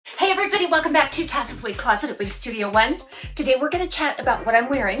everybody, welcome back to TAZ's Wig Closet at Wig Studio One. Today we're going to chat about what I'm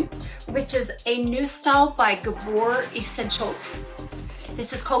wearing, which is a new style by Gabor Essentials.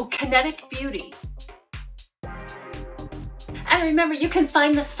 This is called Kinetic Beauty. And remember, you can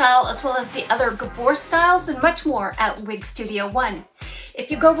find the style as well as the other Gabor styles and much more at Wig Studio One. If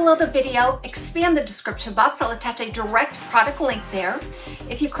you go below the video, expand the description box, I'll attach a direct product link there.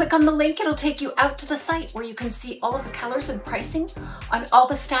 If you click on the link, it'll take you out to the site where you can see all of the colors and pricing on all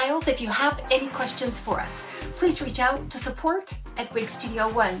the styles. If you have any questions for us, please reach out to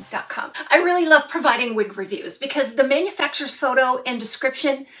support@wigstudio1.com. I really love providing wig reviews because the manufacturer's photo and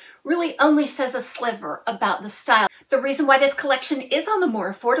description really only says a sliver about the style. The reason why this collection is on the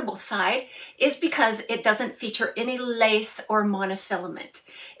more affordable side is because it doesn't feature any lace or monofilament.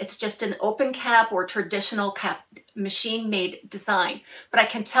 It's just an open cap or traditional cap machine-made design. But I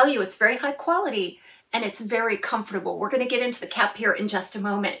can tell you it's very high quality and it's very comfortable. We're going to get into the cap here in just a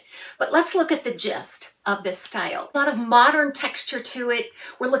moment. But let's look at the gist of this style. A lot of modern texture to it.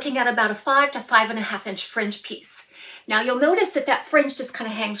 We're looking at about a 5 to 5.5 inch fringe piece. Now you'll notice that that fringe just kind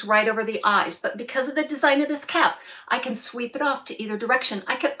of hangs right over the eyes, but because of the design of this cap, I can sweep it off to either direction.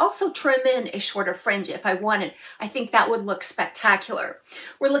 I could also trim in a shorter fringe if I wanted. I think that would look spectacular.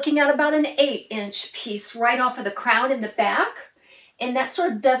 We're looking at about an 8-inch piece right off of the crown in the back, and that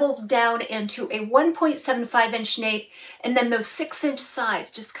sort of bevels down into a 1.75 inch nape, and then those 6-inch sides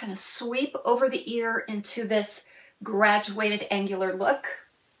just kind of sweep over the ear into this graduated angular look.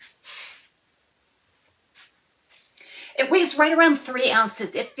 It weighs right around 3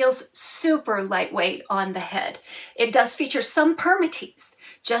 ounces. It feels super lightweight on the head. It does feature some permatease,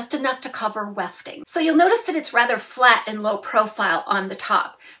 just enough to cover wefting. So you'll notice that it's rather flat and low profile on the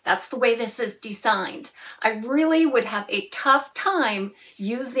top. That's the way this is designed. I really would have a tough time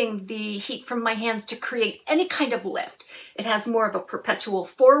using the heat from my hands to create any kind of lift. It has more of a perpetual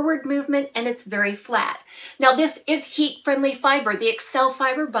forward movement and it's very flat. Now this is heat-friendly fiber, the Excel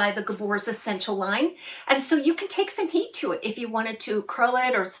fiber by the Gabor's Essential line. And so you can take some heat to it if you wanted to curl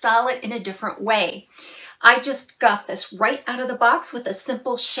it or style it in a different way. I just got this right out of the box with a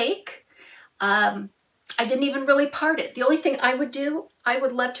simple shake. I didn't even really part it. The only thing I would do, I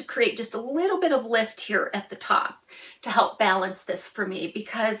would love to create just a little bit of lift here at the top to help balance this for me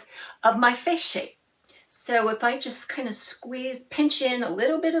because of my face shape. So if I just kind of squeeze, pinch in a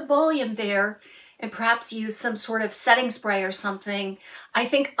little bit of volume there and perhaps use some sort of setting spray or something, I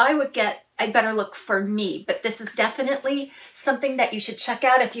think I would get a better look for me. But this is definitely something that you should check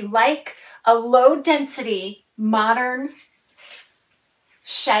out if you like a low density, modern,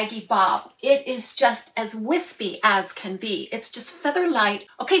 shaggy bob. It is just as wispy as can be. It's just feather light.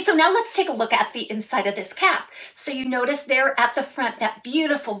 Okay, so now let's take a look at the inside of this cap. So you notice there at the front, that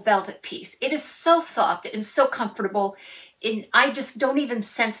beautiful velvet piece. It is so soft and so comfortable. And I just don't even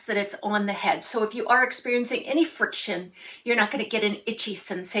sense that it's on the head. So if you are experiencing any friction, you're not going to get an itchy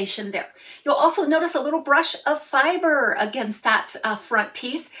sensation there. You'll also notice a little brush of fiber against that front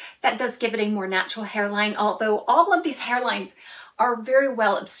piece. That does give it a more natural hairline, although all of these hairlines are very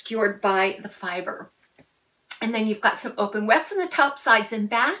well obscured by the fiber. And then you've got some open wefts in the top, sides, and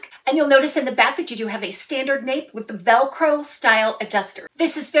back. And you'll notice in the back that you do have a standard nape with the Velcro style adjuster.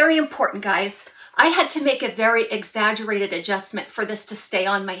 This is very important, guys. I had to make a very exaggerated adjustment for this to stay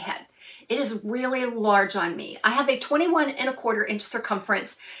on my head. It is really large on me. I have a 21.25 inch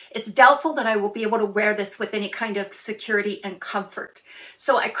circumference. It's doubtful that I will be able to wear this with any kind of security and comfort.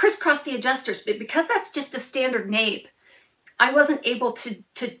 So I crisscrossed the adjusters, but because that's just a standard nape, I wasn't able to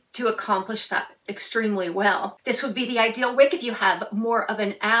accomplish that extremely well. This would be the ideal wig if you have more of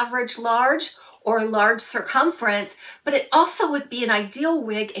an average large or large circumference, but it also would be an ideal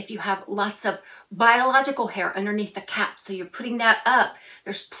wig if you have lots of biological hair underneath the cap. So you're putting that up.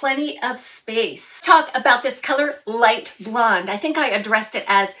 There's plenty of space. Talk about this color, light blonde. I think I addressed it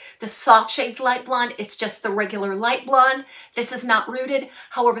as the soft shades light blonde. It's just the regular light blonde. This is not rooted.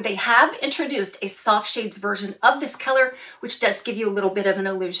 However, they have introduced a soft shades version of this color, which does give you a little bit of an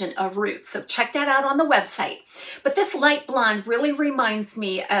illusion of roots. So check that out on the website. But this light blonde really reminds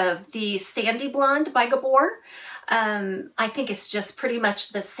me of the sandy blonde by Gabor. I think it's just pretty much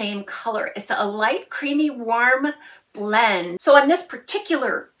the same color. It's a light, creamy, warm blend. So on this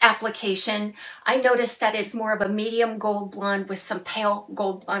particular application, I noticed that it's more of a medium gold blonde with some pale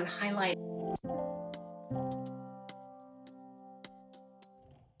gold blonde highlight.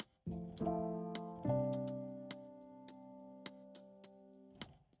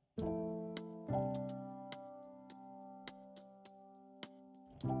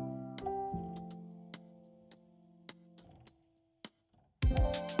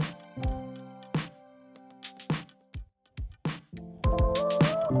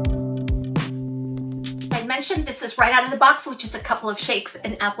 mentioned, this is right out of the box, which is a couple of shakes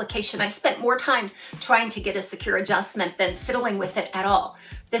and application. I spent more time trying to get a secure adjustment than fiddling with it at all.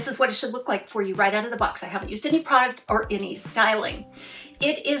 This is what it should look like for you right out of the box. I haven't used any product or any styling.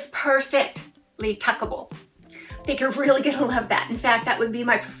 It is perfectly tuckable. I think you're really gonna love that. In fact, that would be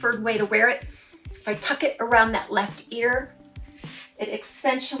my preferred way to wear it. If I tuck it around that left ear, it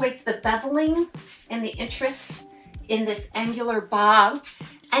accentuates the beveling and the interest in this angular bob.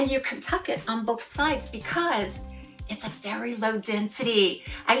 And you can tuck it on both sides because it's a very low density.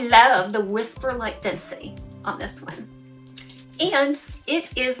 I love the whisper-like density on this one. And it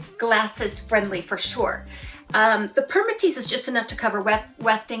is glasses friendly for sure. The permatease is just enough to cover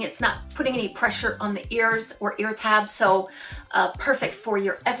wefting. It's not putting any pressure on the ears or ear tabs, so perfect for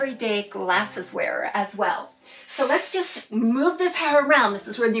your everyday glasses wearer as well. So let's just move this hair around. This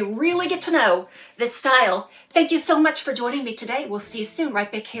is when you really get to know this style. Thank you so much for joining me today. We'll see you soon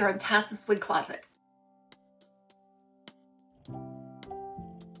right back here on TAZ's Wig Closet.